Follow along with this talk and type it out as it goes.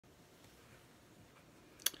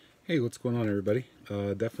Hey, what's going on, everybody?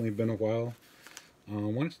 Definitely been a while.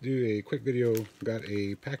 Wanted to do a quick video. Got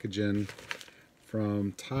a package in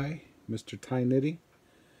from Mr. TyNitty,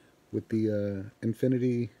 with the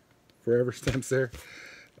Infinity Forever stamps there.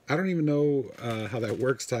 I don't even know how that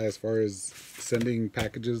works, Ty, as far as sending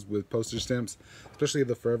packages with postage stamps, especially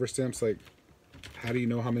the Forever stamps. Like, how do you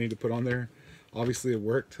know how many to put on there? Obviously, it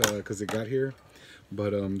worked because it got here,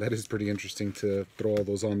 but that is pretty interesting to throw all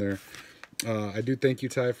those on there. I do thank you,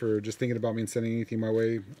 Ty, for just thinking about me and sending anything my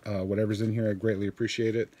way. Whatever's in here, I greatly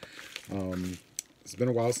appreciate it. It's been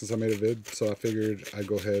a while since I made a vid, so I figured I'd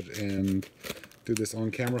go ahead and do this on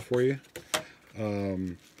camera for you.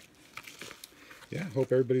 Yeah,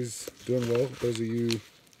 hope everybody's doing well. Those of you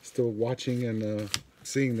still watching and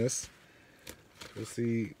seeing this, we'll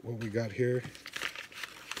see what we got here.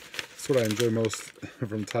 That's what I enjoy most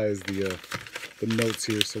from Ty, is the notes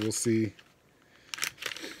here, so we'll see.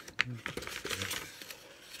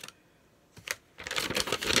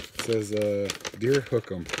 It says, Dear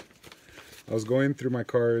HookEm, I was going through my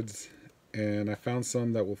cards and I found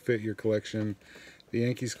some that will fit your collection. The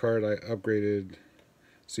Yankees card I upgraded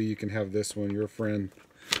so you can have this one. Your friend,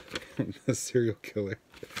 the serial killer.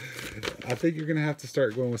 I think you're gonna have to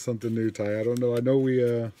start going with something new, Ty. I don't know. I know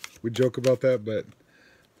we joke about that, but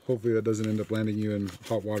hopefully that doesn't end up landing you in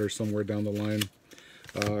hot water somewhere down the line,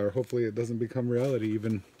 or hopefully it doesn't become reality,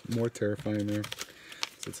 even more terrifying there.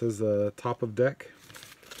 So it says top of deck.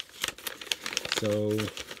 So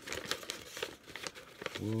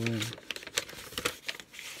we'll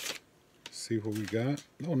see what we got.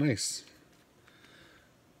 Oh, nice.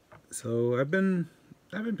 So I've been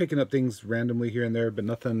picking up things randomly here and there, but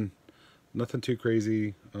nothing too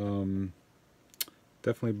crazy.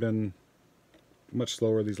 Definitely been much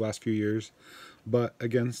slower these last few years, but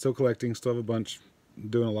again, still collecting, still have a bunch,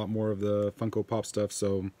 doing a lot more of the Funko Pop stuff.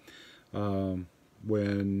 So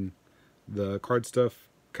when the card stuff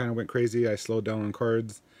kind of went crazy, I slowed down on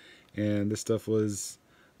cards, and this stuff was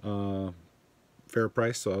fair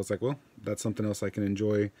price, so I was like, well, that's something else I can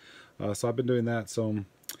enjoy. So I've been doing that. So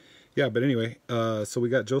yeah, but anyway, so we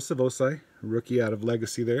got Joseph Osai, rookie out of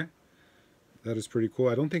Legacy there. That is pretty cool.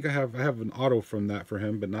 I don't think I have an auto from that for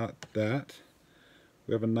him, but not that.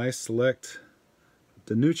 We have a nice select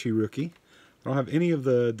DiNucci rookie. I don't have any of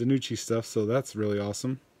the DiNucci stuff, so that's really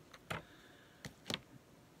awesome.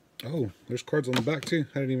 Oh, there's cards on the back too.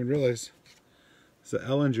 I didn't even realize. It's an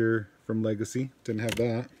Ellinger from Legacy. Didn't have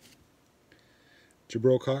that.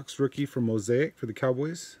 Jabril Cox, rookie from Mosaic for the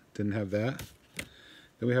Cowboys. Didn't have that.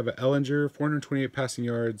 Then we have an Ellinger, 428 passing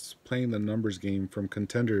yards, playing the numbers game from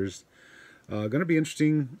Contenders. Going to be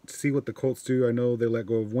interesting to see what the Colts do. I know they let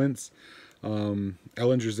go of Wentz.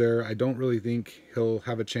 Ellinger's there. I don't really think he'll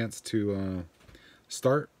have a chance to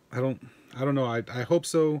start. I don't know. I hope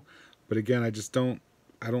so, but again, I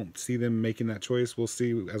don't see them making that choice. We'll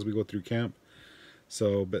see as we go through camp.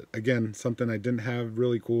 So, but again, something I didn't have,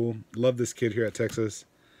 really cool. Love this kid here at Texas.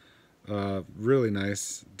 Really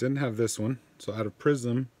nice. Didn't have this one. So out of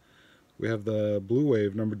Prism, we have the Blue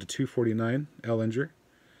Wave numbered to 249, Ellinger.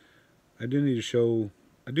 I do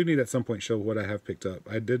need at some point show what I have picked up.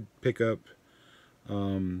 I did pick up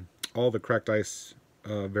all the cracked ice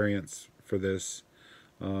variants for this.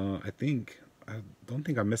 I don't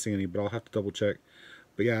think I'm missing any, but I'll have to double check.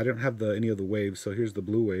 But yeah, I don't have any of the waves, so here's the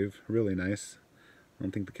Blue Wave. Really nice. I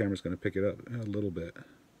don't think the camera's going to pick it up a little bit.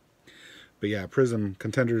 But yeah, Prism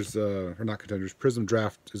Contenders, or not Contenders, Prism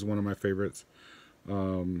Draft is one of my favorites.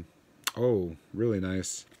 Oh, really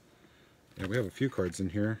nice. Yeah, we have a few cards in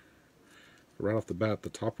here. Right off the bat, the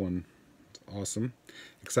top one is awesome.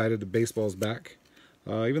 Excited the baseball's back.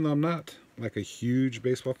 Even though I'm not like a huge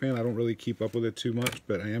baseball fan, I don't really keep up with it too much,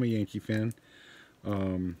 but I am a Yankee fan.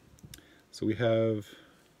 So we have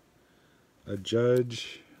a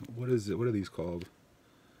Judge. What is it? What are these called?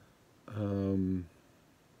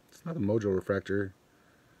 It's not a Mojo Refractor.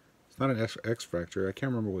 It's not an X-Fractor. I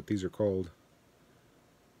can't remember what these are called.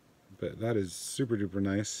 But that is super duper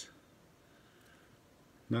nice.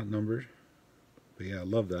 Not numbered. But yeah, I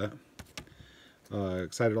love that.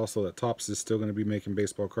 Excited also that Topps is still going to be making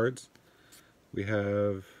baseball cards. We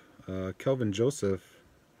have Kelvin Joseph,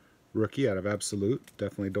 rookie out of Absolute.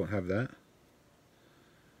 Definitely don't have that.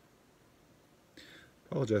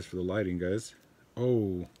 Apologize for the lighting, guys.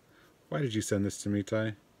 Oh, why did you send this to me,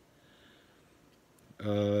 Ty?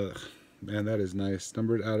 Man, that is nice.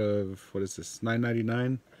 Numbered out of, what is this,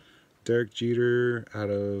 999? Derek Jeter out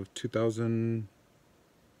of 2002?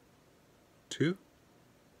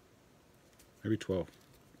 Maybe 12.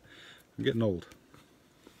 I'm getting old.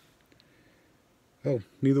 Oh,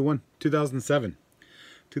 neither one. 2007.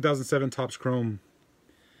 2007 Topps Chrome.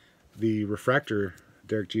 The refractor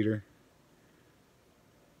Derek Jeter.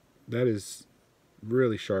 That is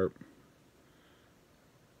really sharp.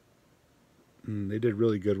 They did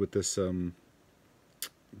really good with this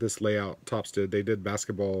this layout. Topps did. They did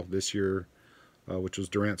basketball this year, which was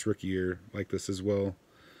Durant's rookie year, like this as well.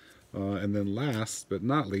 And then last but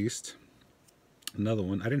not least, another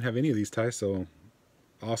one. I didn't have any of these, Ty, so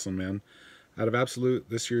awesome, man. Out of Absolute,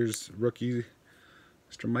 this year's rookie,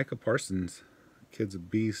 Mr. Micah Parsons. Kid's a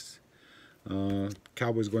beast.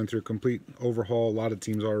 Cowboys going through a complete overhaul. A lot of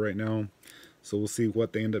teams are right now. So we'll see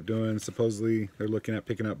what they end up doing. Supposedly, they're looking at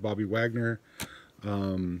picking up Bobby Wagner.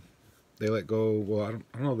 They let go, well, I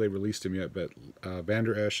don't know if they released him yet, but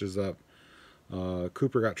Vander Esch is up.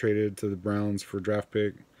 Cooper got traded to the Browns for draft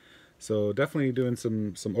pick. So definitely doing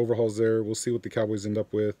some overhauls there. We'll see what the Cowboys end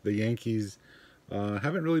up with. The Yankees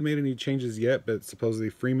haven't really made any changes yet, but supposedly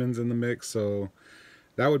Freeman's in the mix. So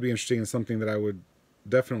that would be interesting and something that I would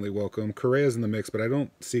definitely welcome. Correa's in the mix, but I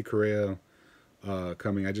don't see Correa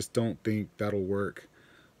coming. I just don't think that'll work.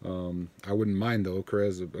 I wouldn't mind though.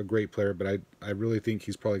 Correa's a great player, but I really think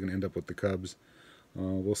he's probably going to end up with the Cubs.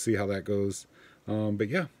 We'll see how that goes. But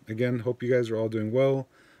yeah, again, hope you guys are all doing well.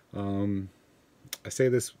 I say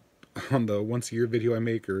this on the once a year video I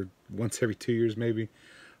make, or once every 2 years maybe,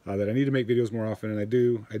 that I need to make videos more often, and I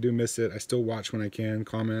do miss it. I still watch when I can,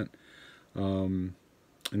 comment,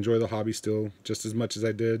 enjoy the hobby still just as much as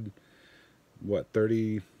I did, what,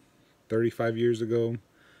 35 years ago,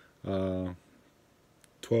 12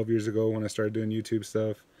 years ago when I started doing YouTube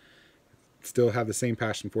stuff. Still have the same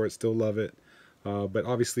passion for it, still love it. But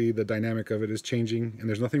obviously the dynamic of it is changing, and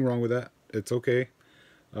there's nothing wrong with that. It's okay.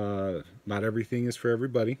 Not everything is for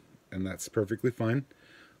everybody, and that's perfectly fine.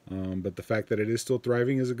 But the fact that it is still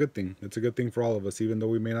thriving is a good thing. It's a good thing for all of us. Even though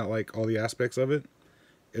we may not like all the aspects of it,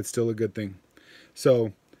 it's still a good thing.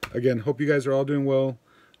 So again, hope you guys are all doing well.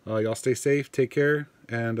 Y'all stay safe, take care,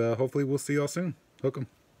 and hopefully we'll see y'all soon. Hook 'em.